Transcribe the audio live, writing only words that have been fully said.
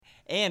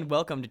And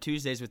welcome to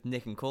Tuesdays with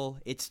Nick and Cole.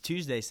 It's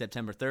Tuesday,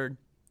 September 3rd.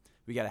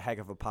 We got a heck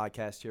of a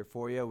podcast here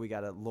for you. We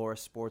got a Loras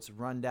Sports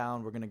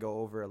Rundown. We're going to go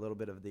over a little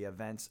bit of the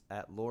events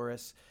at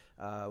Loras,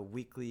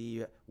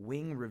 weekly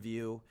wing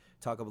review,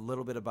 talk a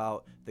little bit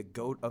about the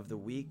GOAT of the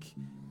week,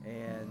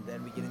 and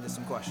then we get into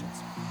some questions.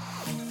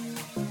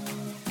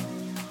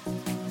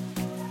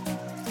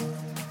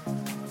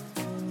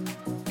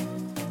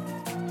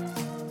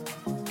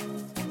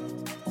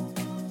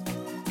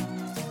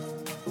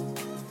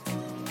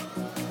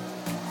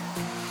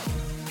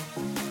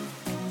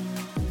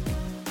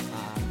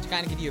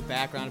 To give you a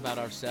background about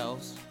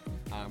ourselves,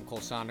 I'm Cole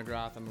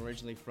Sondergroth. I'm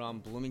originally from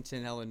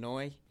Bloomington,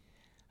 Illinois,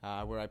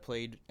 where I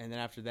played, and then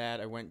after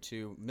that I went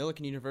to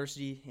Millikan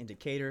University in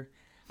Decatur.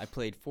 I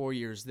played 4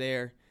 years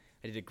there.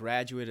 I did a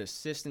graduate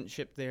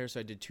assistantship there, so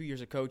I did 2 years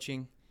of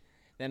coaching.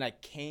 Then I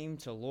came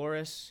to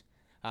Loras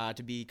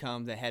to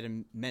become the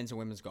head men's and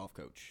women's golf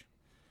coach.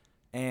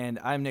 And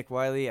I'm Nick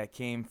Wiley. I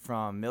came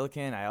from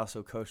Millikan. I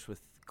also coached with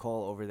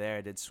Cole over there.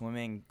 I did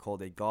swimming. Cole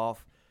did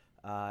golf.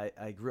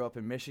 I grew up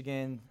in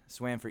Michigan,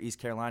 swam for East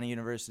Carolina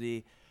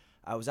University.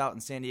 I was out in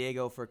San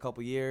Diego for a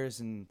couple years,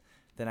 and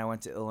then I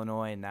went to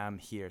Illinois, and now I'm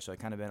here. So I've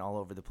kind of been all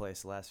over the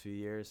place the last few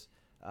years.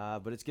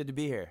 But it's good to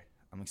be here.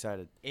 I'm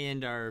excited.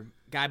 And our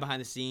guy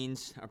behind the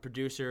scenes, our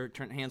producer,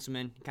 Trent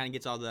Hanselman, kind of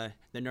gets all the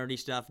nerdy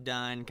stuff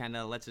done, kind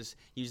of lets us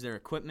use their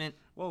equipment.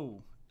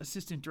 Whoa,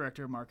 Assistant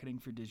Director of Marketing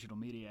for Digital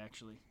Media,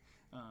 actually.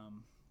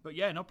 But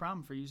yeah, no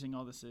problem for using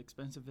all this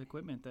expensive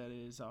equipment that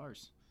is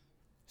ours.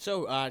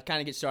 So, to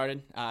kind of get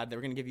started, we're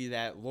going to give you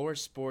that Loras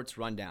Sports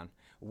Rundown.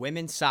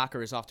 Women's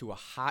soccer is off to a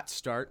hot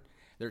start.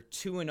 They're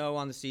 2-0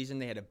 on the season.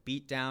 They had a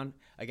beatdown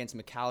against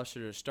McAllister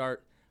to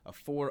start, a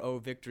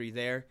 4-0 victory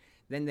there.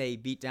 Then they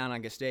beat down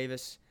on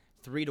Gustavus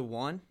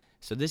 3-1.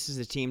 So this is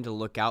a team to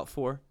look out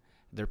for.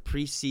 They're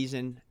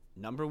preseason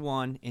number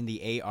 1 in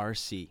the ARC.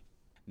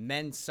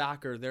 Men's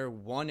soccer, they're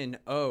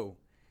 1-0.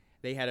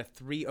 They had a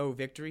 3-0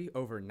 victory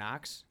over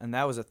Knox. And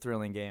that was a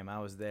thrilling game. I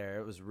was there.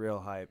 It was real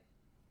hype.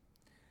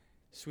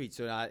 Sweet.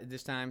 So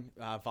this time,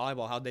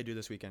 volleyball, how'd they do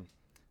this weekend?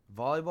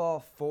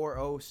 Volleyball,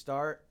 4-0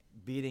 start,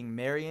 beating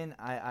Marion,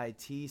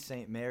 IIT,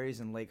 St.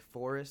 Mary's, and Lake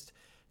Forest.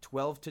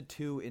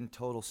 12-2 in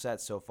total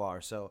sets so far.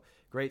 So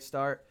great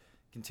start,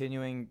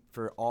 continuing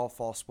for all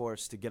fall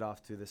sports to get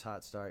off to this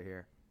hot start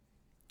here.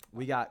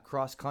 We got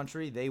cross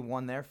country. They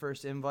won their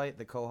first invite,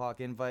 the Quahog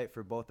invite,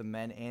 for both the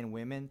men and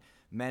women.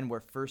 Men were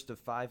first of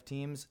 5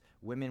 teams.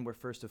 Women were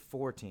first of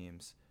 4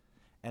 teams.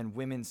 And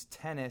women's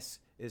tennis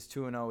is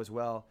 2-0 as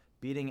well,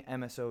 beating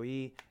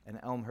MSOE and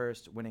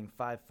Elmhurst, winning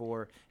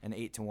 5-4 and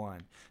 8-1.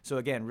 So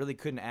again, really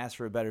couldn't ask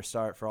for a better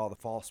start for all the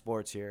fall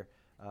sports here.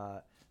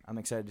 I'm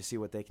excited to see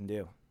what they can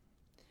do.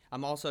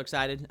 I'm also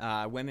excited.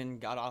 Women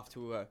got off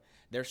to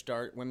their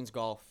start, women's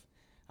golf.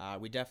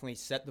 We definitely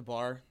set the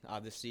bar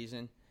this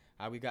season.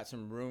 We've got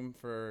some room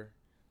for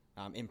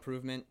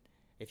improvement.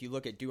 If you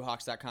look at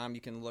Duhawks.com,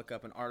 you can look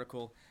up an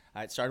article.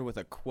 It started with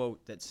a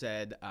quote that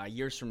said,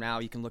 years from now,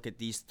 you can look at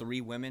these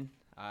 3 women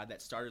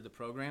that started the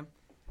program.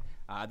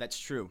 That's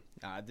true.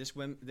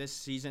 This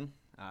season,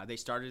 they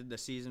started the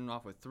season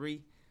off with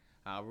 3.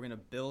 We're going to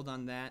build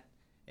on that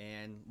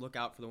and look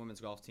out for the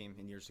women's golf team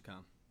in years to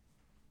come.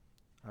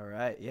 All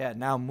right, yeah.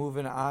 Now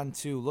moving on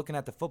to looking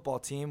at the football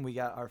team, we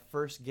got our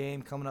first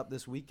game coming up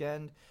this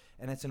weekend,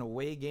 and it's an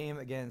away game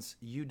against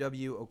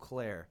UW Eau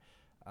Claire.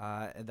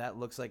 And that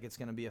looks like it's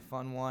going to be a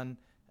fun one.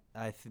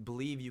 I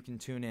believe you can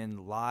tune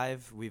in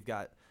live. We've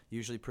got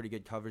usually pretty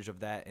good coverage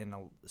of that in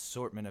an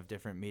assortment of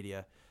different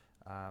media.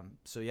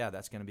 So, yeah,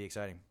 that's going to be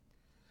exciting.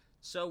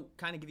 So,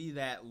 kind of give you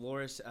that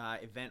Loras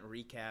event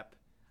recap.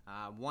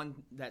 One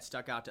that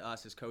stuck out to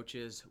us as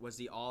coaches was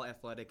the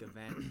all-athletic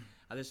event.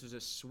 This was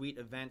a sweet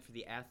event for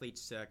the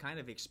athletes to kind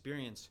of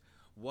experience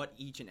what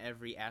each and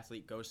every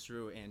athlete goes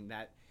through, and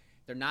that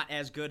they're not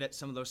as good at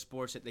some of those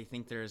sports that they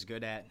think they're as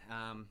good at.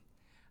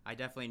 I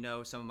definitely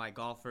know some of my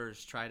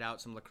golfers tried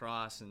out some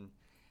lacrosse, and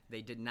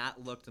they did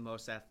not look the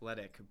most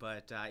athletic,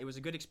 but it was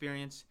a good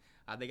experience.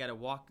 They got to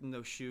walk in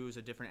those shoes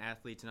of different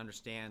athletes and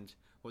understand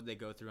what they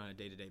go through on a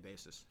day-to-day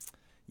basis.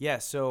 Yeah,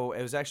 so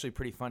it was actually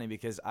pretty funny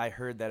because I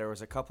heard that there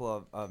was a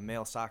couple of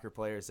male soccer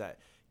players that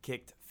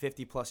kicked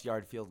 50-plus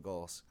yard field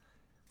goals,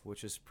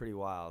 which is pretty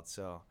wild.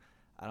 So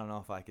I don't know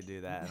if I could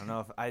do that.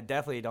 I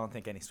definitely don't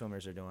think any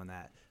swimmers are doing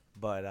that.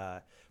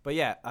 But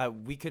yeah,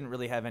 we couldn't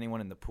really have anyone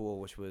in the pool,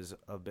 which was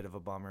a bit of a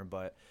bummer.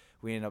 But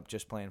we ended up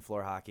just playing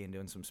floor hockey and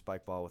doing some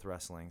spike ball with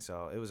wrestling.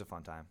 So it was a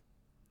fun time.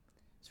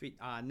 Sweet.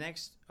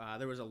 Next,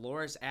 there was a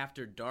Loras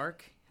After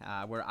Dark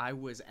where I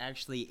was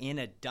actually in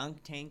a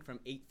dunk tank from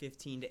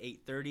 8:15 to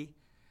 8:30.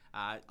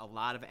 A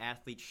lot of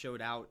athletes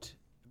showed out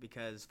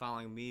because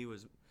following me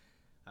was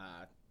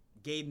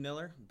Gabe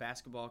Miller,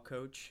 basketball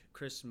coach,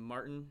 Chris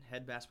Martin,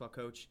 head basketball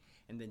coach,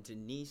 and then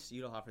Denise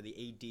Udelhofer, the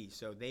AD.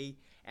 So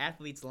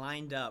athletes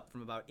lined up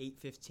from about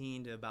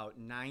 8:15 to about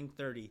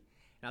 9:30. And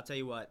I'll tell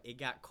you what, it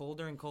got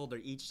colder and colder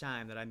each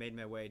time that I made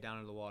my way down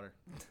into the water.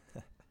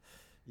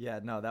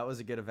 Yeah, no, that was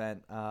a good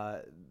event.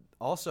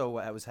 Also,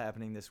 what was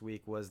happening this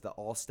week was the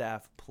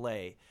all-staff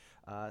play.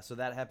 So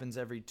that happens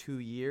every 2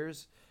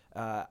 years.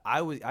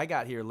 I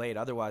got here late.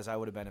 Otherwise, I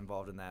would have been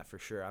involved in that for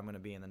sure. I'm going to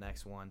be in the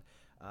next one.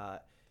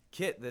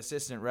 Kit, the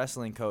assistant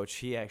wrestling coach,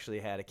 he actually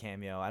had a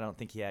cameo. I don't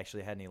think he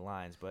actually had any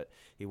lines, but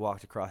he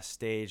walked across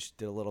stage,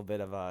 did a little bit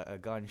of a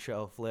gun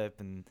show flip,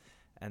 and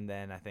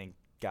then I think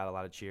got a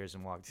lot of cheers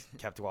and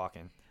kept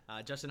walking.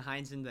 Justin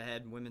Heinzen, the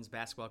head women's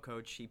basketball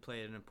coach, he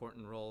played an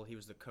important role. He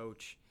was the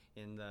coach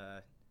in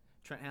the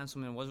Trent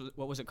Hanselman.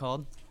 What was it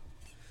called?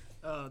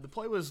 The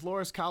play was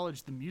Loras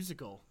College the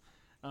Musical,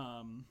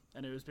 and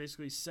it was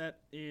basically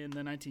set in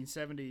the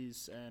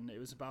 1970s, and it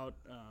was about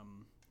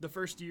the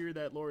first year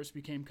that Loras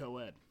became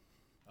co-ed.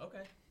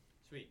 Okay,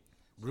 sweet.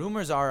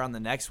 Rumors are on the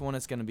next one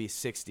it's going to be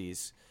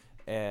 60s,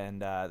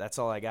 and that's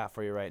all I got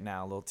for you right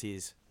now, a little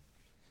tease.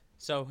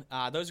 So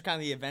those are kind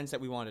of the events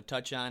that we wanted to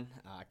touch on.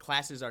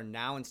 Classes are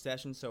now in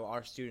session, so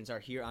our students are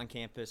here on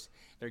campus.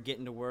 They're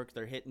getting to work.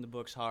 They're hitting the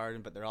books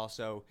hard, but they're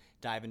also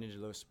diving into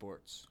those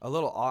sports.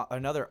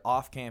 Another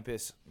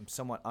off-campus,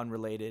 somewhat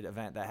unrelated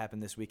event that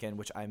happened this weekend,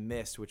 which I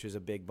missed, which is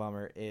a big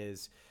bummer,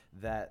 is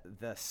that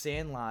the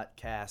Sandlot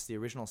cast, the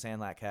original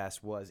Sandlot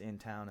cast, was in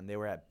town, and they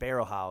were at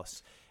Barrel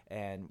House,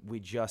 and we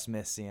just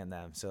missed seeing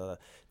them. So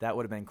that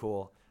would have been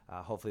cool.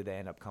 Hopefully they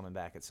end up coming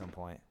back at some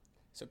point.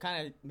 So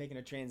kind of making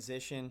a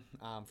transition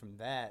from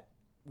that,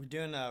 we're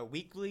doing a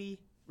weekly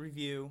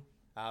review,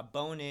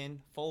 bone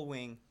in, full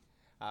wing.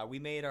 We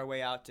made our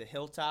way out to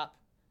Hilltop.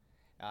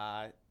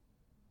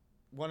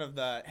 One of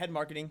the head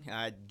marketing,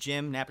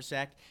 Jim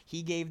Nappersack,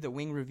 he gave the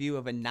wing review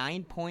of a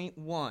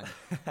 9.1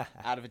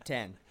 out of a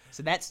 10.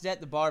 So that set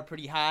the bar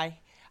pretty high.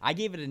 I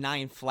gave it a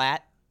 9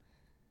 flat.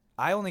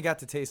 I only got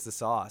to taste the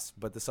sauce,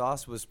 but the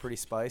sauce was pretty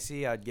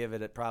spicy. I'd give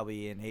it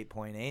probably an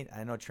 8.8.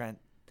 I know Trent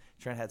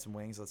had some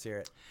wings. Let's hear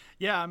it.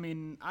 Yeah, I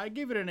mean, I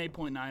gave it an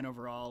 8.9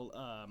 overall.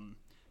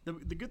 The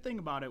good thing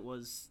about it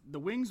was the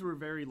wings were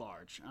very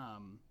large.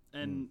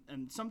 And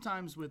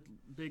sometimes with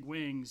big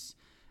wings,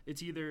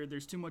 it's either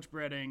there's too much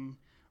breading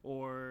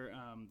or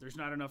there's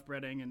not enough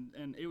breading,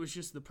 and it was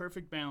just the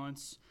perfect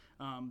balance.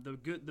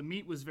 The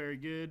meat was very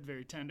good,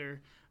 very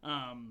tender.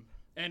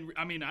 And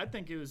I mean, I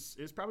think it was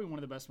probably one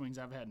of the best wings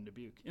I've had in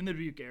the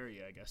Dubuque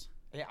area, I guess.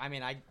 Yeah, I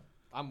mean,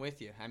 I'm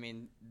with you. I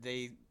mean,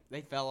 they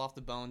fell off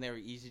the bone. They were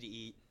easy to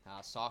eat.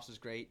 Sauce was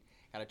great.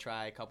 Got to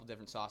try a couple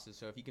different sauces.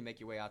 So if you can make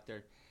your way out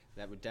there,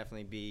 that would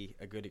definitely be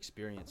a good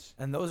experience.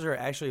 And those are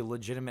actually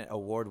legitimate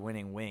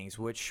award-winning wings,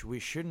 which we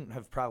shouldn't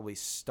have probably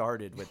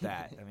started with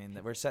that. I mean,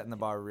 we're setting the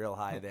bar real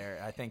high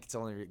there. I think it's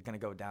only going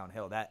to go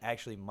downhill. That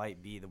actually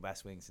might be the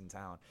best wings in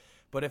town.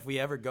 But if we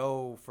ever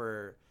go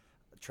for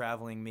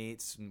traveling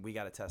meets, we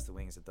got to test the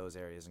wings at those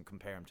areas and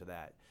compare them to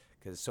that,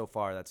 because so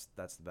far that's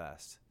the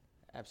best.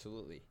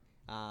 Absolutely.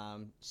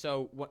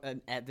 So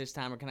at this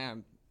time, we're going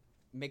to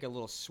make a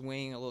little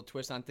swing, a little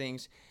twist on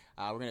things.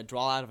 We're going to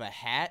draw out of a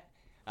hat.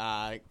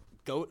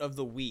 Goat of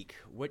the week.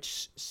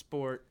 Which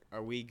sport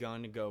are we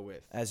going to go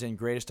with? As in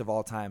greatest of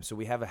all time. So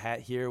we have a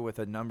hat here with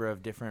a number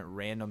of different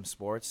random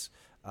sports,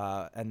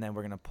 and then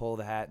we're going to pull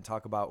the hat and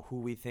talk about who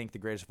we think the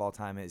greatest of all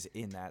time is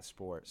in that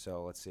sport.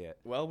 So let's see it.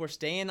 Well, we're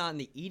staying on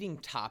the eating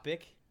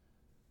topic.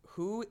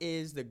 Who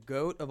is the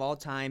GOAT of all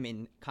time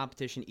in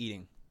competition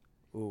eating?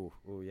 Ooh,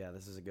 yeah,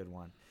 this is a good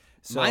one.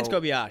 So, mine's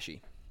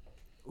Kobayashi.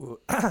 Ooh,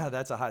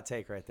 that's a hot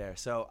take right there.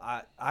 So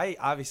I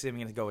obviously am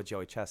going to go with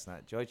Joey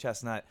Chestnut. Joey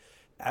Chestnut,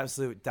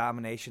 absolute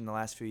domination the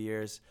last few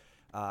years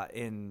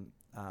in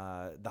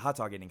the hot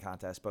dog eating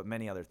contest, but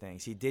many other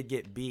things. He did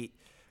get beat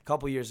a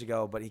couple years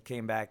ago, but he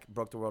came back,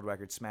 broke the world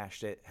record,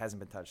 smashed it,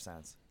 hasn't been touched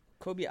since.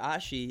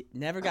 Kobayashi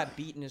never got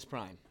beat in his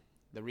prime.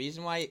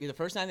 The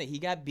first time that he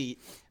got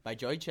beat by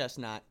Joey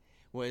Chestnut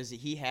was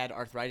he had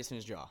arthritis in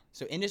his jaw.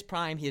 So in his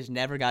prime, he has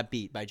never got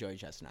beat by Joey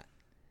Chestnut.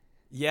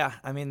 Yeah,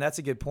 I mean, that's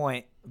a good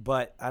point,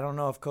 but I don't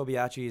know if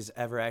Kobayashi has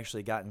ever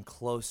actually gotten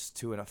close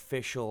to an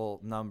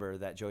official number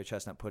that Joey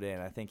Chestnut put in.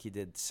 I think he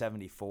did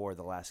 74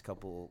 the last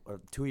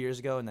 2 years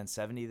ago and then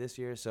 70 this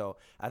year. So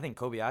I think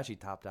Kobayashi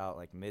topped out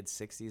like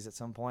mid-60s at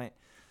some point.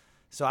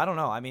 So I don't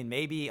know. I mean,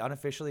 maybe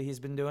unofficially he's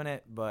been doing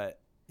it, but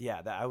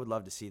yeah, I would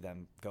love to see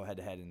them go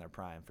head-to-head in their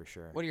prime for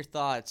sure. What are your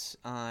thoughts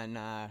on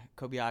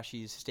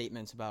Kobayashi's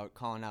statements about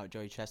calling out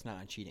Joey Chestnut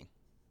on cheating?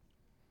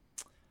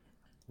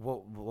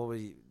 What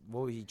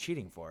was he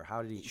cheating for?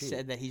 How did he cheat? He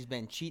said that he's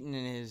been cheating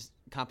in his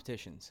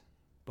competitions.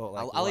 But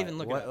like I'll even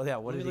look it up. Yeah,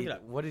 what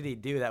did he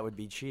do that would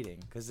be cheating?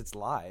 Because it's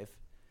live.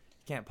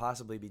 He can't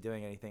possibly be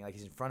doing anything. Like,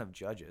 he's in front of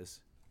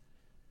judges.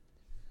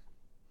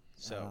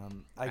 So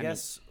I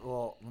guess.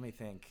 Well, let me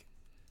think.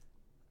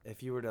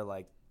 If you were to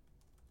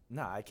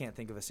I can't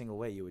think of a single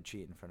way you would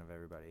cheat in front of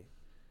everybody.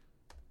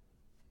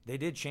 They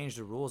did change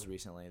the rules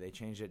recently. They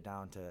changed it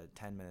down to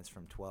 10 minutes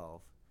from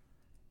 12.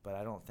 But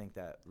I don't think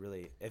that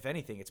really, if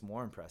anything, it's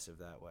more impressive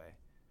that way.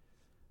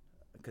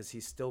 Because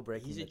he's still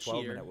breaking the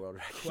 12-minute world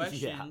record.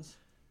 Questions. Yeah.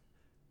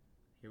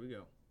 Here we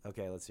go.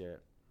 Okay, let's hear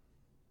it.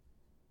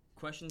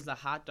 Questions the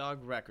hot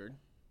dog record.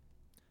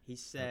 He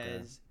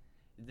says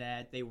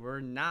that they were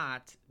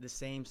not the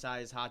same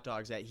size hot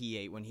dogs that he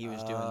ate when he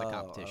was doing the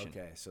competition.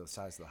 Okay, so the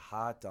size of the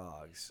hot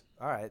dogs.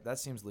 All right, that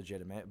seems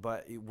legitimate.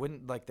 But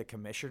wouldn't the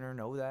commissioner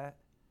know that?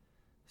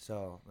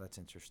 So that's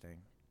interesting.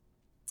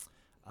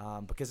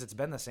 because it's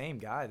been the same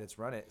guy that's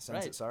run it since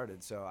Right. it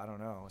started. So I don't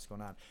know what's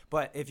going on.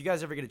 But if you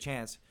guys ever get a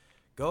chance,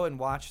 go and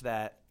watch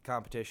that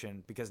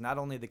competition, because not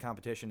only the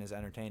competition is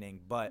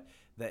entertaining, but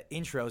the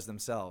intros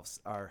themselves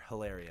are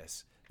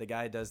hilarious. The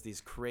guy does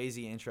these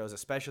crazy intros,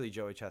 especially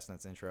Joey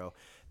Chestnut's intro.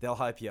 They'll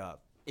hype you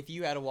up. If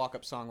you had a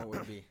walk-up song, what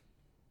would it be?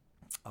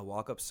 A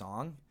walk-up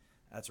song?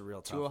 That's a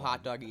real tough To a one.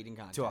 hot dog eating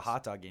contest. To a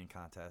hot dog eating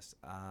contest.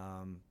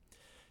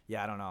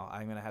 Yeah, I don't know.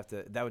 I'm gonna have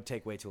to. That would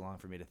take way too long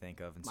for me to think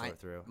of and sort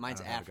through.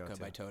 Mine's I don't know how to go Africa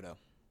to. by Toto.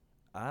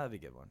 That'd be a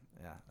good one.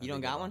 Yeah. that'd You be a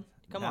don't good got one?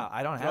 Come No, on.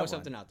 I don't Throw have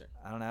something one. out there.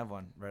 I don't have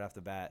one right off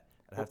the bat.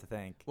 I'd have to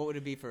think. What would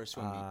it be for a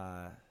swim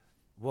meet?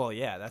 Well,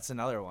 yeah, that's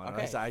another one.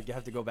 Okay. I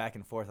have to go back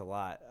and forth a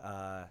lot.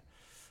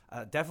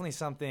 Definitely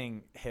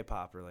something hip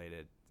hop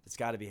related. It's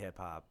got to be hip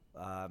hop.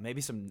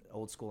 Maybe some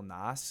old school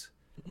Nas.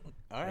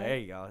 All right. There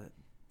you go.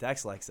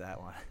 Dex likes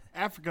that one.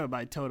 Africa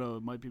by Toto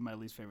might be my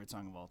least favorite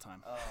song of all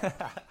time.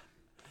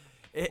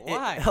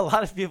 Why? A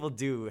lot of people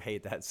do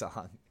hate that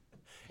song.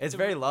 It's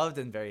very loved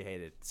and very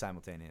hated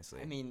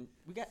simultaneously. I mean,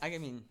 we'll get. No,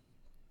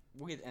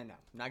 I'm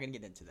not gonna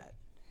get into that.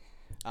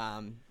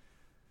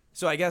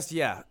 So I guess,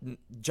 yeah,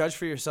 judge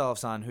for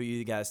yourselves on who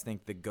you guys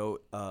think the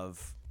GOAT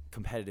of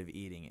competitive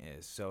eating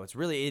is. So it's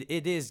really,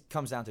 it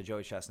comes down to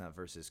Joey Chestnut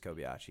versus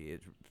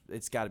Kobayashi.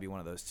 It's got to be one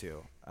of those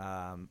two.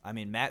 I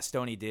mean, Matt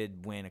Stoney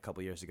did win a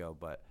couple years ago,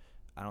 but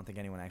I don't think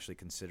anyone actually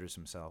considers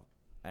him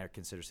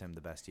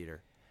the best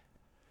eater.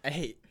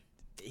 Hey,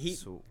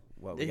 So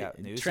what, we got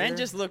news Trent here?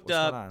 just looked What's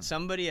going up on?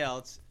 somebody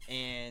else,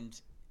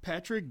 and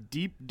Patrick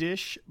Deep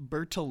Dish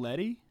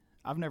Bertoletti.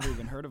 I've never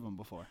even heard of him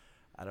before.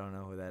 I don't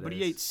know who that is. But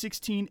he ate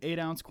 16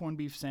 8-ounce corned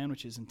beef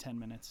sandwiches in 10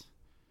 minutes.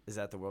 Is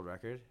that the world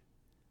record?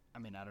 I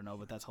mean, I don't know,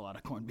 but that's a lot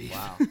of corned beef.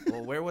 Wow.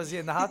 Well, where was he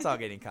in the hot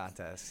dog eating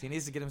contest? He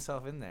needs to get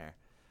himself in there,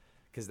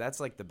 because that's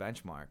like the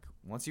benchmark.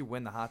 Once you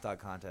win the hot dog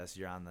contest,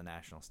 you're on the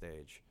national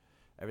stage.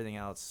 Everything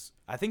else,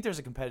 I think there's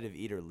a competitive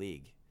eater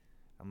league.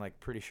 I'm like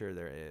pretty sure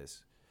there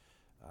is,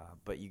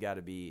 but you got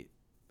to be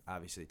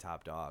obviously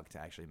top dog to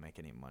actually make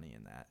any money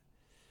in that.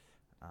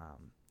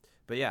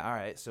 But yeah, all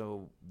right.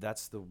 So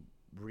that's the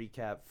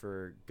recap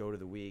for Goat of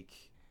the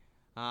Week.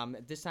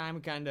 at this time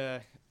we kind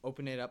of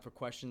open it up for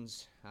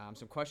questions.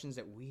 Some questions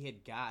that we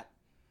had got.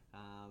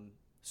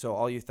 So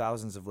all you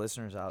thousands of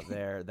listeners out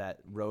there that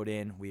wrote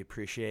in, we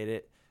appreciate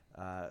it.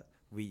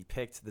 We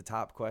picked the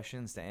top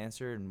questions to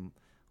answer, and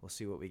we'll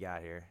see what we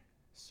got here.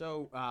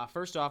 So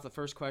first off, the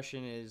first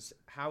question is,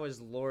 how has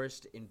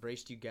Loras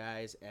embraced you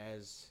guys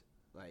as,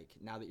 like,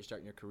 now that you're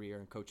starting your career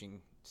and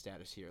coaching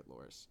status here at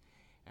Loras?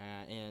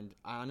 And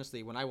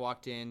honestly, when I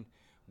walked in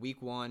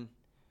week one,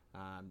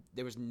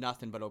 there was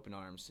nothing but open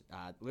arms.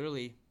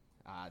 Literally,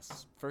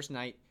 first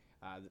night,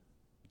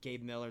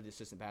 Gabe Miller, the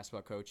assistant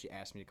basketball coach, he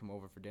asked me to come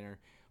over for dinner.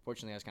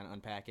 Fortunately, I was kind of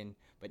unpacking.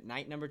 But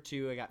night number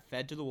 2, I got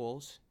fed to the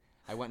wolves.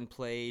 I went and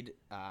played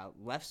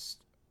left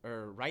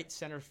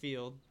center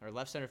field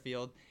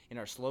in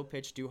our slow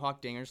pitch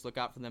Duhawk Dingers. Look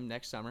out for them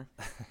next summer.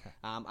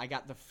 I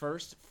got the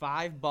first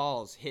 5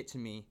 balls hit to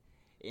me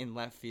in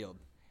left field.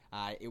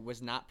 It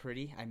was not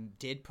pretty. I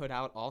did put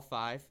out all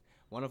 5.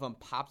 One of them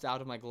popped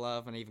out of my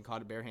glove, and I even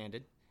caught it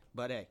barehanded.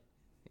 But hey,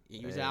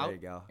 he was out, there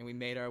you go. and we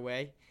made our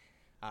way.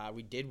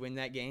 We did win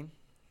that game,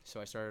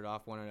 so I started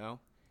off 1-0.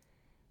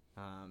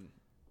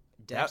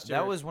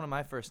 That was one of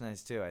my first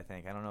nights too, I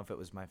think. I don't know if it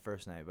was my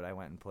first night, but I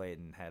went and played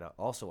and had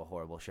also a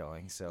horrible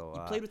showing. So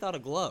You played without a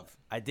glove.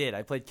 I did.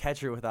 I played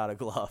catcher without a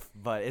glove,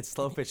 but it's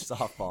slow pitch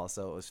softball,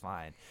 so it was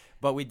fine.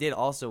 But we did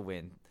also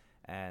win,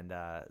 and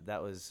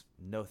that was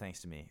no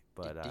thanks to me.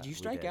 But Did you we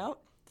strike did. out?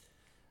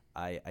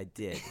 I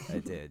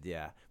did,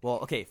 yeah. Well,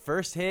 okay,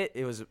 first hit,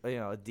 it was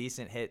a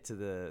decent hit to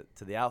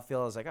the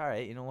outfield. I was like, all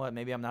right, you know what?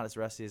 Maybe I'm not as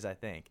rusty as I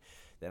think.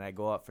 Then I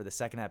go up for the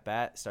second at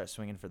bat, start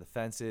swinging for the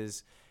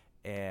fences,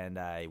 and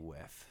I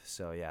whiff.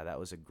 So yeah, that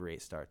was a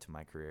great start to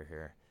my career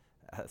here,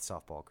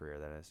 softball career,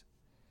 that is.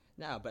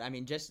 No, but I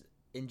mean, just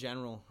in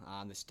general,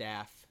 the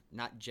staff,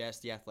 not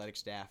just the athletic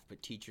staff,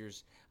 but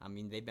teachers. I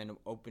mean, they've been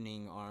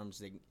opening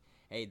arms.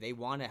 They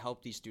want to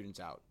help these students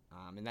out.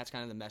 And that's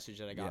kind of the message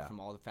that I got from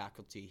all the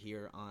faculty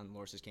here on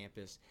Loras'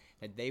 campus,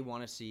 that they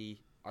want to see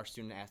our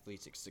student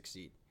athletes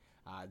succeed.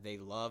 They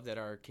love that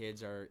our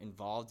kids are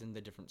involved in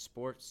the different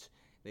sports.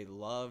 They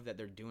love that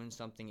they're doing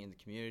something in the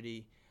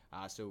community.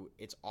 So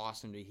it's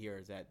awesome to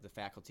hear that the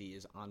faculty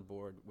is on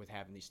board with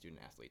having these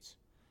student athletes.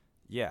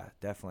 Yeah,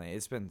 definitely.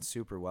 It's been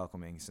super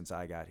welcoming since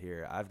I got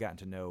here. I've gotten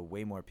to know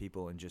way more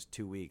people in just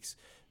 2 weeks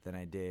than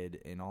I did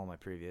in all my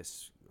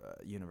previous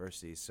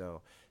universities.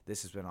 So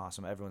this has been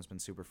awesome. Everyone's been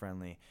super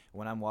friendly.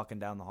 When I'm walking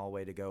down the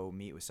hallway to go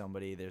meet with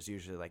somebody, there's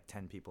usually like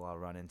 10 people I'll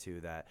run into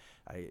that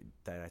I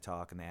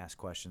talk, and they ask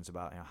questions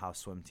about, how's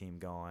swim team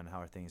going, how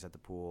are things at the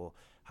pool,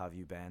 how have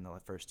you been the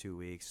first 2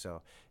 weeks.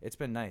 So it's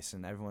been nice,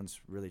 and everyone's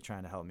really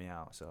trying to help me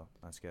out. So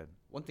that's good.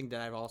 One thing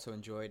that I've also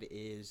enjoyed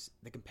is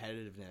the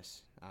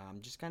competitiveness,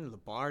 just kind of the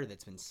bar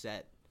that's been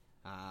set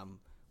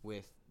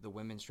with the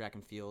women's track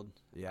and field.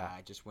 Yeah.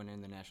 Just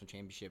winning the national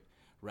championship.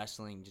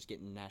 Wrestling, just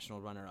getting national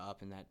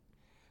runner-up, and that.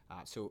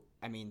 So,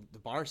 I mean, the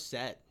bar's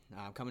set.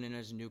 Coming in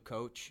as a new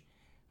coach,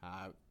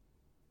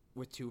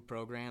 with 2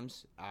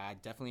 programs. I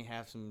definitely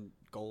have some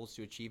goals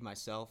to achieve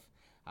myself.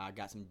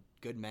 Got some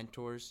good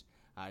mentors.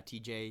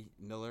 TJ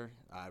Miller,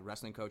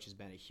 wrestling coach, has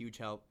been a huge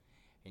help,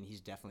 and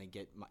he's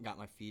definitely got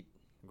my feet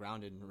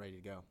grounded and ready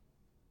to go.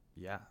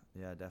 Yeah,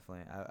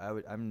 definitely.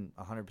 I'm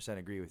 100%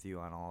 agree with you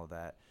on all of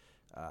that.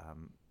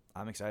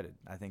 I'm excited.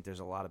 I think there's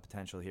a lot of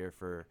potential here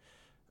for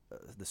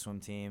the swim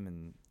team,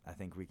 and I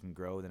think we can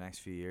grow the next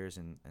few years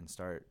and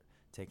start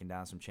taking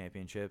down some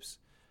championships.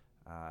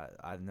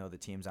 I know the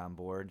team's on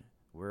board.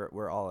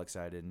 We're all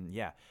excited, and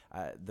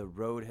the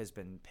road has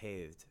been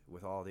paved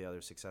with all the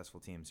other successful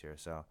teams here.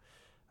 So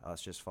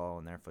let's just follow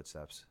in their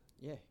footsteps.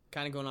 Yeah,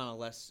 kind of going on a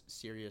less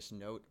serious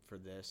note for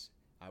this.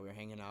 We were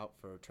hanging out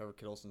for Trevor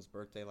Kittleson's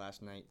birthday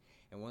last night,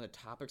 and one of the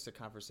topics of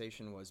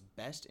conversation was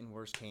best and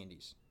worst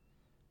candies.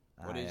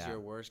 What is your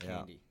worst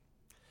candy?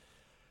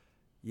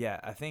 Yeah,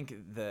 I think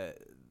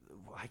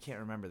I can't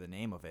remember the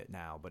name of it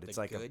now, but it's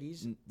like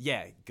goodies?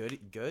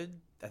 Good.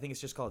 I think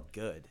it's just called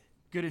Good.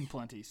 Good and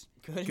Plenties.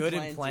 Good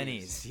and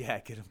Plenties. Yeah,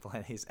 Good and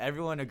Plenties.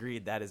 Everyone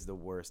agreed that is the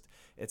worst.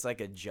 It's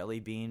like a jelly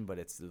bean, but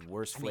it's the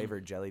worst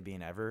flavored jelly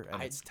bean ever,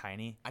 and it's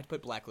tiny. I'd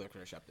put black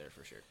licorice up there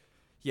for sure.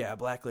 Yeah,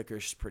 black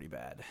licorice is pretty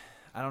bad.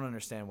 I don't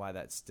understand why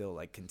that's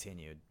still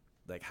continued.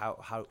 Like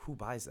who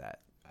buys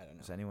that? I don't know.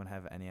 Does anyone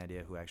have any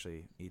idea who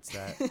actually eats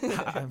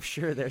that? I'm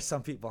sure there's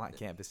some people on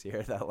campus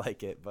here that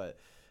like it, but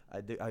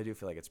I do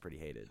feel like it's pretty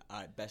hated.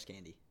 Best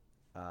candy.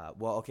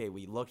 Well, okay,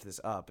 we looked this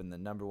up, and the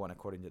number one,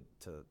 according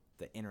to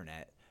the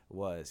internet,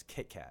 was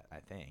Kit Kat, I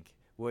think.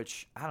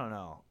 Which I don't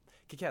know.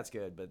 Kit Kat's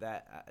good, but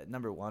that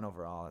number one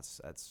overall,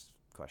 that's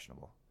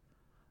questionable.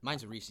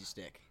 Mine's a Reese's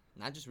stick,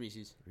 not just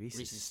Reese's.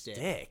 Reese's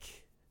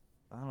stick.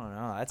 I don't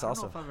know. That's I don't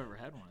also. know if I've ever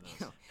had one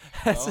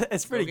of those.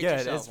 It's pretty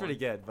good. It's pretty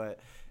good, but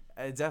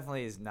it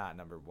definitely is not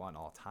number one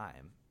all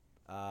time.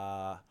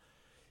 I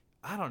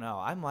don't know.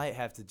 I might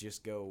have to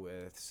just go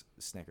with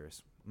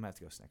Snickers. I'm gonna have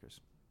to go Snickers.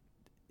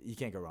 You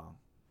can't go wrong.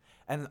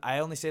 And I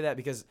only say that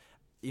because,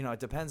 it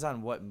depends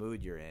on what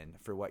mood you're in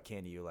for what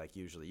candy you like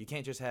usually. You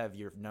can't just have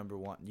your number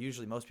one.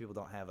 Usually most people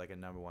don't have a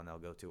number one they'll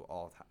go to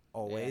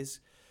always.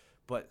 Yeah.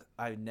 But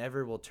I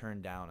never will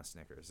turn down a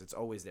Snickers. It's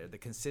always there. The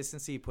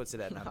consistency puts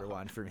it at number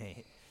one for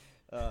me.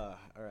 All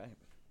right.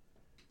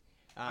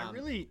 I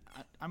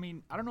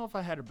don't know if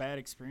I had a bad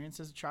experience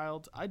as a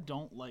child. I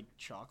don't like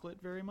chocolate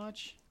very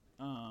much.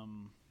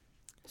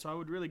 So I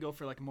would really go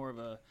for more of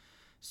a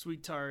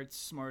Sweet Tarts,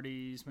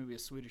 Smarties, maybe a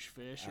Swedish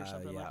Fish or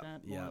something like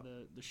that. More of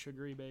the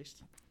sugary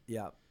based.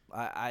 Yeah.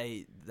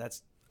 I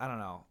don't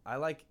know. I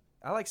like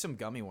some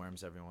gummy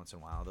worms every once in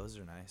a while. Those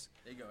are nice.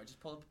 There you go. I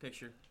just pulled up a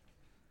picture.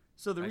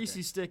 So the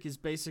Reese's stick is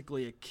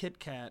basically a Kit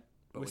Kat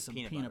with some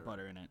peanut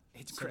butter in it.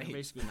 It's great. They're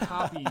basically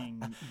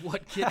copying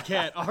what Kit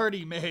Kat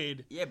already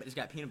made. Yeah, but it's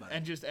got peanut butter.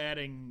 And just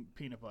adding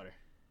peanut butter.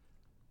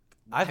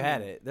 I've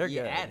had it. They're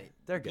good. Add it.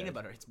 They're good. Peanut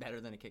butter, it's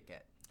better than a Kit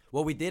Kat.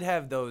 Well, we did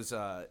have those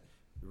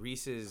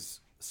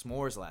Reese's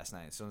s'mores last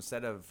night. So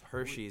instead of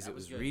Hershey's, it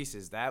was good.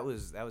 Reese's. That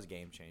was a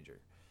game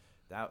changer.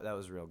 That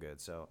was real good.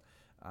 So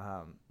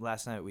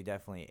last night we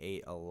definitely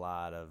ate a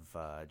lot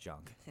of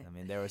junk. I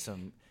mean, there was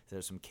some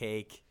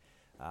cake.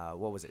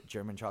 What was it?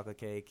 German chocolate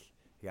cake.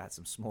 We got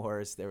some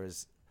s'mores. There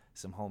was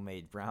some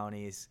homemade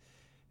brownies.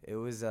 It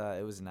was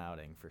an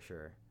outing for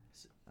sure.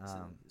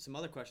 Some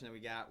other question that we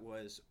got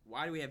was,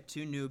 why do we have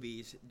 2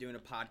 newbies doing a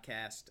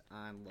podcast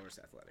on Loras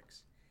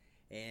Athletics,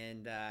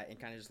 and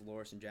kind of just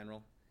Loras in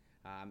general?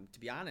 To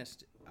be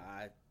honest,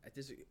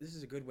 this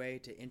is a good way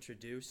to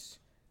introduce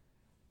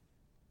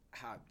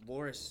how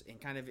Loras and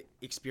kind of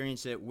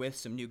experience it with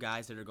some new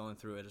guys that are going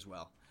through it as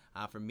well.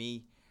 For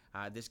me,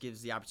 this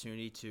gives the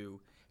opportunity to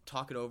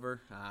talk it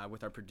over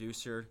with our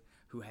producer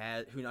who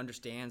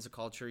understands the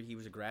culture. He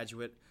was a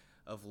graduate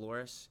of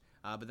Loras.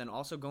 But then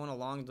also going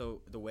along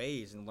the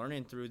ways and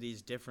learning through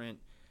these different,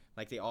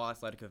 the All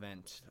Athletic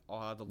event,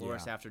 the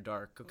Loras After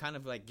Dark, kind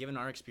of giving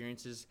our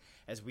experiences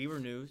as we were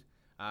new,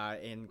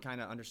 and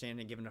kind of understanding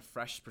and giving a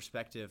fresh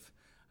perspective,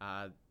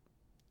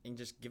 and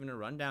just giving a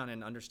rundown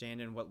and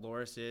understanding what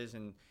Loras is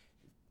and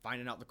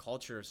finding out the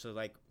culture. So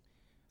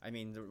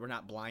we're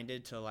not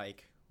blinded to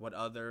what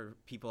other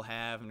people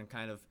have and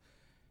kind of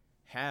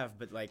have,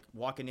 but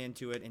walking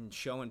into it and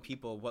showing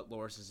people what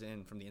Loras is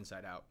in from the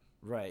inside out.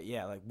 Right,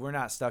 yeah, we're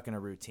not stuck in a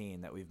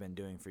routine that we've been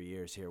doing for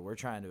years here. We're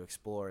trying to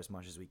explore as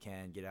much as we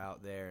can, get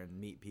out there and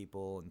meet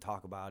people and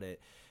talk about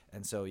it.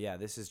 And so,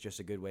 this is just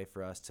a good way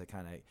for us to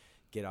kind of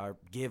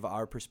give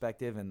our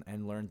perspective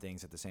and learn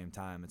things at the same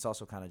time. It's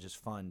also kind of just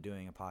fun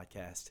doing a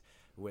podcast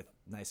with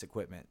nice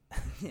equipment.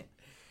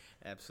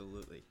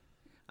 Absolutely.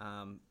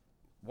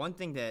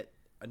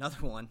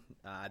 Another one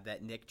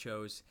that Nick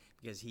chose,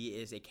 because he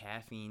is a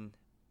caffeine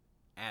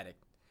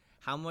addict.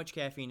 How much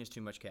caffeine is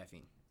too much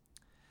caffeine?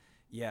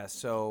 Yeah,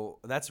 so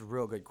that's a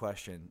real good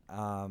question.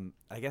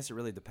 I guess it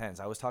really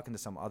depends. I was talking to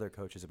some other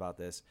coaches about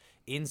this.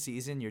 In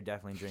season, you're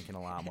definitely drinking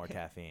a lot more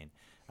caffeine.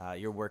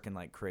 You're working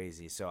like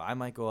crazy. So I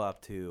might go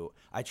up to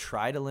 – I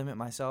try to limit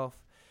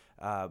myself.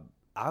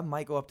 I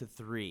might go up to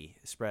 3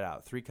 spread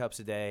out. 3 cups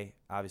a day,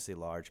 obviously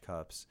large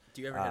cups.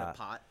 Do you ever hit a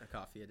pot of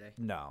coffee a day?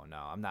 No,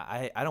 I'm not.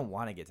 I don't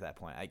want to get to that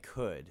point. I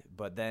could,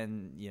 but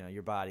then,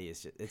 your body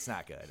is just, it's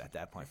not good at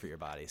that point for your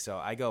body. So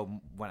I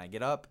go when I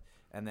get up,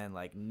 and then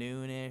like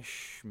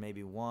noonish,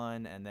 maybe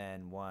 1, and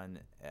then 1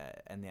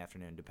 in the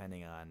afternoon,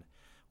 depending on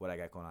what I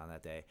got going on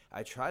that day.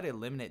 I try to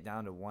eliminate it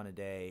down to 1 a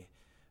day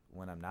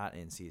when I'm not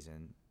in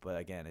season, but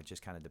again, it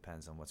just kind of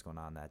depends on what's going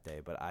on that day.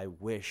 But I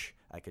wish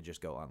I could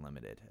just go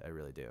unlimited. I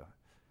really do.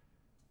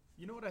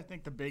 You know what I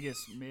think the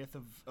biggest myth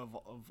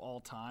of all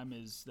time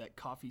is that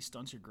coffee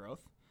stunts your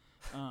growth.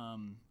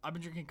 I've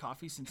been drinking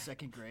coffee since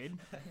 2nd grade.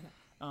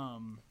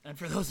 And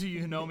for those of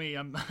you who know me,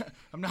 I'm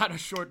not a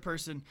short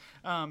person.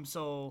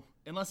 So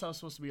unless I was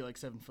supposed to be like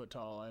 7 foot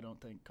tall, I don't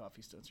think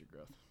coffee stunts your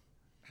growth.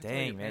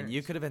 Dang, man,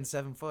 you could have been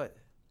 7 foot.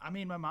 I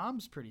mean, my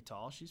mom's pretty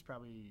tall. She's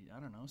probably, I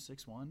don't know,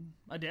 6'1".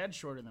 My dad's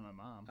shorter than my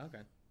mom.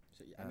 Okay.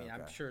 So, I mean,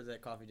 I'm sure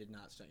that coffee did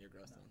not stunt your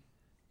growth then.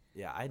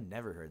 Yeah, I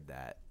never heard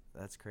that.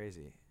 That's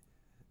crazy.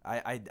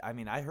 I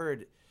mean, I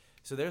heard,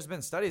 so there's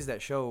been studies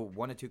that show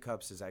 1 to 2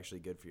 cups is actually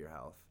good for your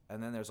health.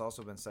 And then there's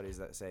also been studies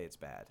that say it's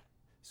bad.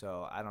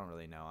 So I don't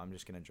really know. I'm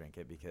just going to drink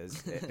it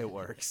because it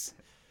works.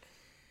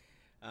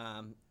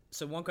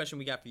 So one question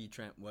we got for you,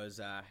 Trent,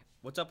 was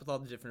what's up with all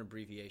the different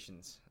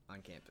abbreviations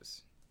on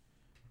campus?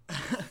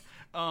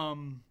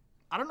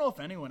 I don't know if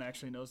anyone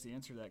actually knows the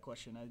answer to that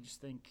question. I just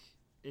think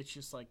it's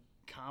just like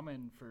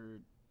common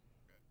for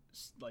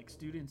like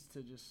students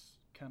to just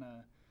kind of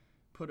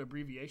put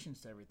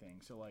abbreviations to everything.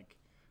 So like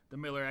the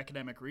Miller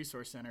Academic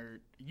Resource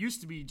Center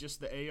used to be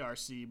just the ARC,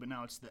 but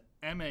now it's the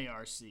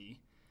MARC,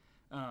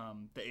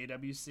 the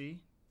AWC,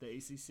 the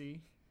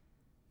ACC.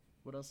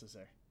 What else is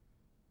there?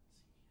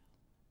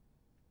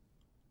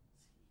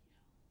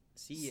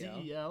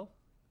 CEL.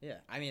 Yeah,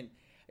 I mean,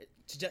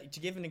 to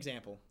give an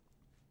example,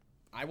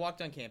 I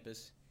walked on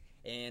campus,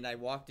 and I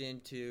walked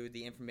into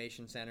the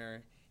information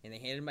center, and they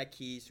handed my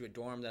keys to a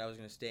dorm that I was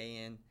going to stay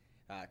in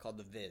called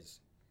the Viz.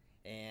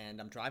 And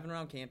I'm driving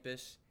around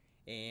campus,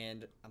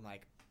 and I'm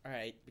like, all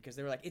right, because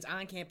they were like, it's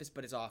on campus,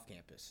 but it's off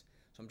campus.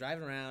 So I'm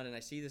driving around, and I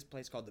see this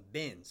place called the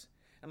Bins.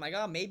 I'm like,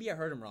 oh, maybe I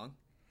heard them wrong.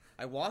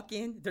 I walk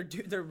in, they're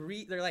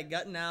like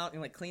gutting out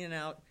and like cleaning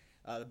out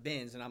the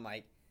bins, and I'm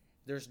like,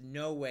 there's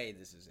no way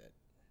this is it.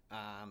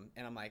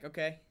 And I'm like,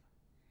 okay.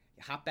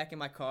 Hop back in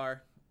my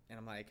car, and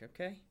I'm like,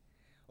 okay,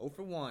 0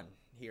 for 1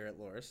 here at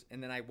Loras.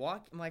 And then I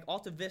walk, I'm like,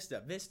 Alta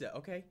Vista,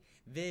 okay,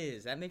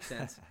 Viz, that makes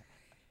sense.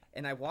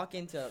 And I walk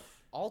into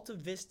Alta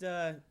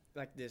Vista,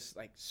 like this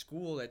like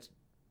school that's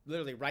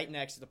literally right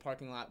next to the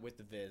parking lot with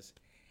the Viz.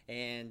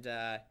 And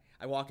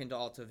I walk into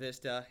Alta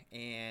Vista,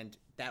 and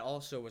that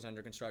also was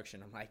under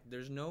construction. I'm like,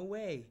 there's no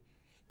way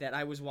that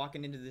I was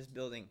walking into this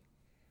building.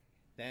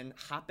 Then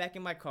hop back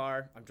in my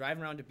car. I'm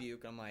driving around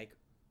Dubuque. I'm like,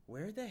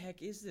 where the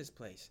heck is this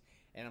place?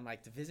 And I'm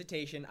like, the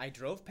Visitation. I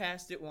drove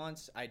past it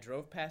once. I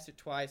drove past it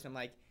twice. I'm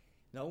like,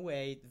 no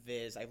way, the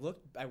Viz. I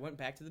went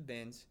back to the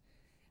Bins.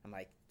 I'm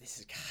like, this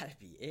has got to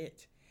be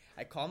it.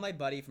 I call my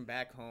buddy from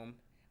back home.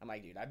 I'm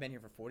like, dude, I've been here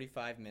for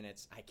 45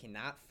 minutes. I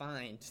cannot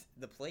find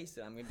the place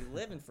that I'm going to be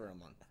living for a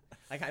month.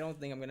 Like, I don't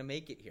think I'm going to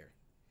make it here.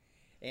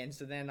 And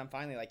so then I'm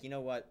finally like, you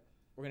know what?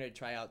 We're going to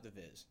try out the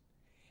Viz.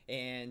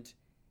 And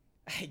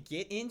I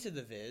get into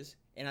the Viz,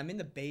 and I'm in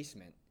the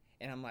basement.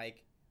 And I'm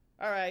like,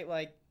 all right,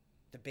 like,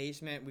 the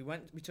basement.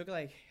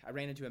 I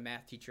ran into a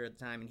math teacher at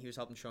the time, and he was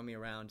helping show me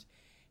around.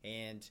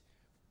 And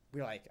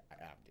we were like,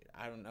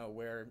 I don't know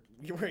where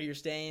you're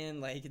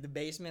staying, like, the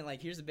basement.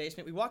 Like, here's the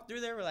basement. We walked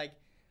through there. We're like,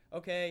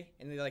 okay.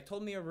 And they, like,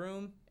 told me a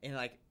room, and,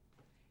 like,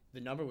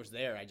 the number was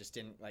there. I just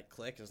didn't, like,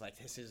 click. I was like,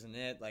 this isn't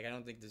it. Like, I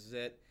don't think this is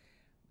it.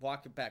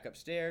 Walked back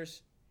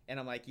upstairs, and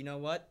I'm like, you know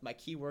what? My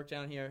key worked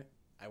down here.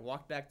 I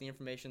walked back the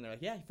information. They're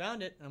like, yeah, you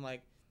found it. And I'm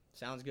like,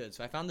 sounds good.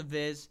 So I found the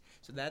Viz.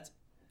 So that's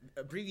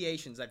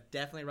abbreviations. I've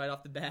definitely right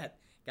off the bat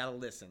got to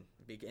listen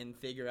and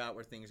figure out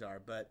where things are.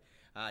 But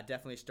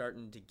definitely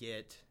starting to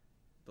get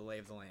the lay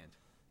of the land.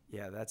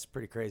 Yeah, that's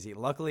pretty crazy.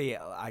 Luckily,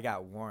 I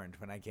got warned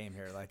when I came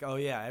here. Like, oh,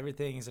 yeah,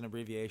 everything is an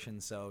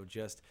abbreviation, so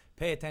just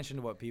pay attention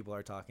to what people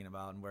are talking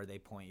about and where they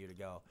point you to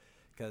go.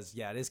 Because,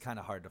 yeah, it is kind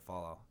of hard to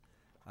follow.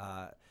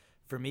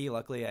 For me,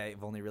 luckily,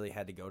 I've only really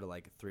had to go to,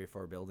 like, 3 or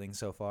 4 buildings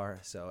so far,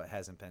 so it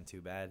hasn't been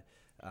too bad.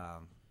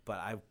 But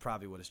I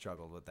probably would have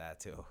struggled with that,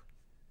 too.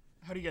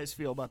 How do you guys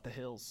feel about the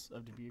hills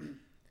of Dubuque?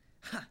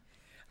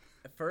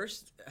 The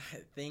first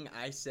thing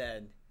I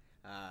said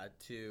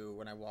to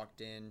when I walked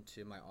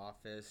into my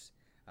office,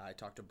 I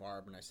talked to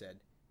Barb, and I said,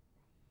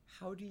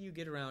 how do you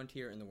get around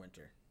here in the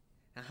winter?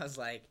 And I was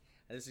like,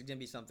 this is going to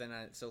be something,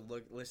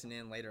 listen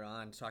in later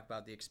on to talk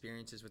about the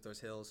experiences with those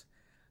hills.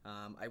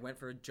 I went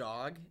for a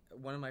jog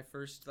one of my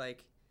first,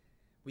 like,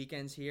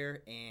 weekends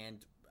here,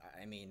 and,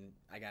 I mean,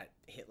 I got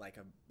hit like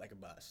a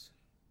bus.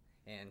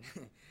 And,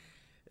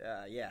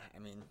 yeah, I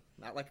mean,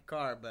 not like a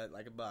car, but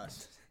like a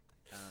bus.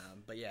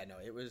 But, yeah, no,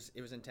 it was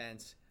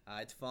intense.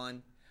 It's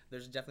fun.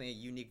 There's definitely a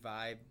unique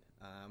vibe.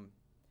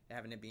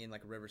 Having it be in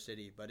like a river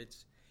city, but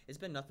it's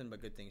been nothing but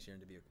good things here in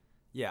Dubuque.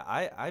 Yeah,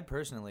 I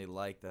personally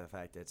like the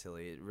fact that it's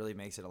hilly. It really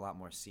makes it a lot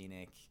more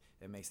scenic.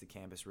 It makes the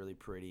campus really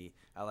pretty.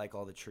 I like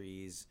all the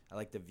trees. I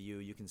like the view.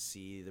 You can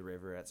see the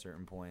river at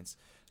certain points.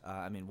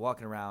 I mean,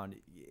 walking around,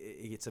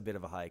 it's a bit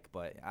of a hike,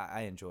 but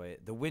I enjoy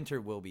it. The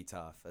winter will be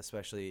tough,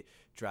 especially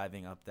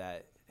driving up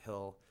that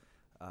hill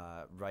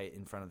right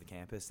in front of the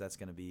campus. That's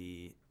going to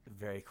be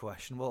very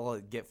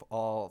questionable. Get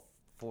all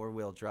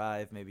four-wheel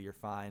drive, maybe you're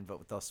fine, but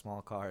with those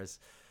small cars,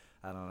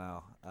 I don't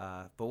know.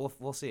 But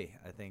we'll see.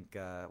 I think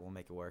we'll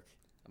make it work.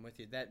 I'm with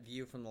you. That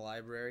view from the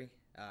library,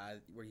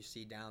 where you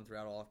see down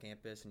throughout all of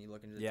campus and you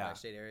look into the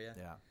tri-state area,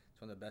 it's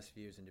one of the best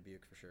views in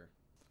Dubuque for sure.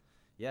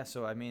 Yeah,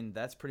 so I mean,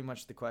 that's pretty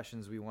much the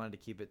questions. We wanted to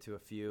keep it to a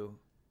few.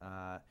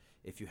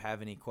 If you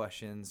have any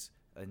questions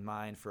in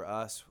mind for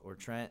us or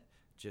Trent,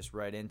 just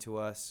write into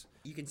us.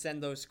 You can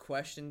send those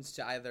questions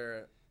to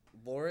either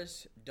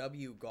Loris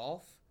W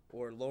Golf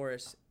or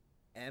Loris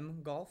M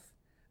Golf.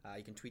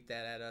 You can tweet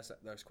that at us,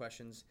 those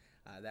questions.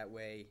 That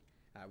way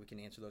we can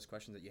answer those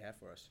questions that you have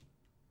for us.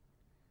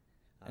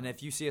 And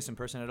if you see us in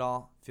person at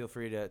all, feel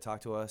free to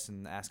talk to us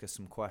and ask us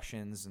some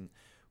questions. And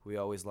we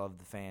always love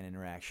the fan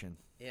interaction.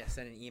 Yeah,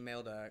 send an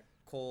email to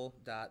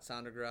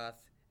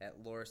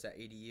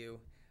cole.sondergroth@loris.edu.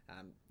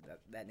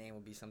 That name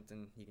will be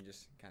something you can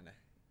just kind of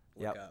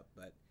look up.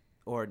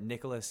 Or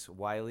Nicholas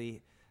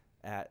Wiley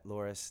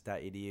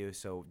 @loris.edu,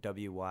 so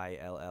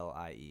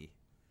WYLLIE.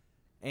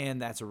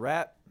 And that's a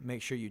wrap.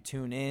 Make sure you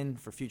tune in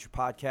for future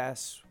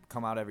podcasts.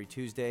 Come out every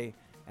Tuesday,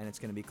 and it's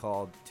going to be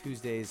called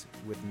Tuesdays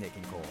with Nick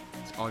and Cole.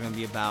 It's all going to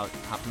be about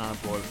hopping on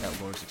board with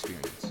that Loris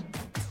experience.